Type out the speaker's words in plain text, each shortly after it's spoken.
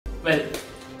Well,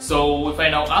 so if I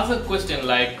now ask a question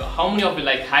like how many of you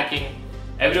like hacking,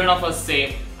 every one of us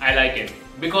say I like it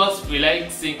because we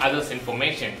like seeing others'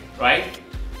 information, right?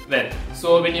 Well,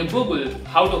 so when you Google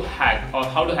how to hack or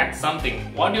how to hack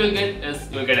something, what you will get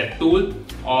is you will get a tool,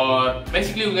 or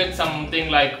basically you get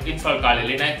something like install Kali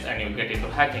Linux and you will get into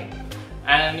hacking.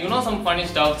 And you know some funny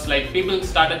stuffs like people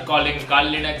started calling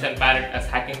Kali Linux and Parrot as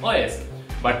hacking OS,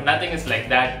 but nothing is like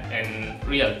that in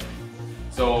real.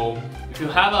 So if you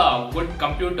have a good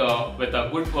computer with a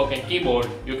good working keyboard,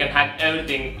 you can hack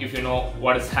everything if you know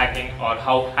what is hacking or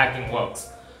how hacking works.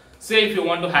 Say if you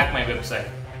want to hack my website,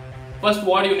 first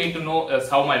what you need to know is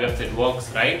how my website works,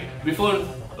 right?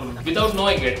 Without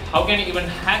knowing it, how can you even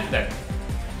hack that?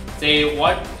 Say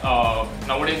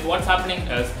nowadays what's happening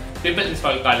is people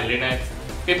install Kali Linux,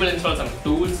 people install some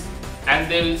tools,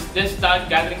 and they will just start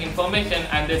gathering information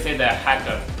and they say they're a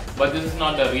hacker. But this is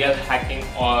not the real hacking,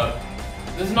 or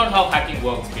this is not how hacking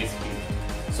works basically.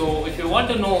 So if you want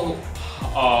to know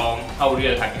how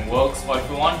real hacking works, or if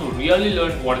you want to really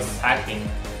learn what is hacking,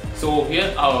 so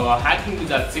here our hacking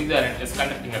wizard Sibidharan is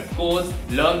conducting a course,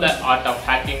 Learn the Art of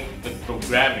Hacking with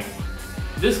Programming.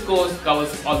 This course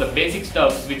covers all the basic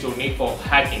stuff which you need for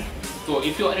hacking. So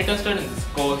if you are interested in this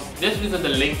course, just visit the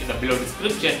link in the below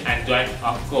description and join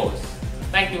our course.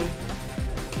 Thank you.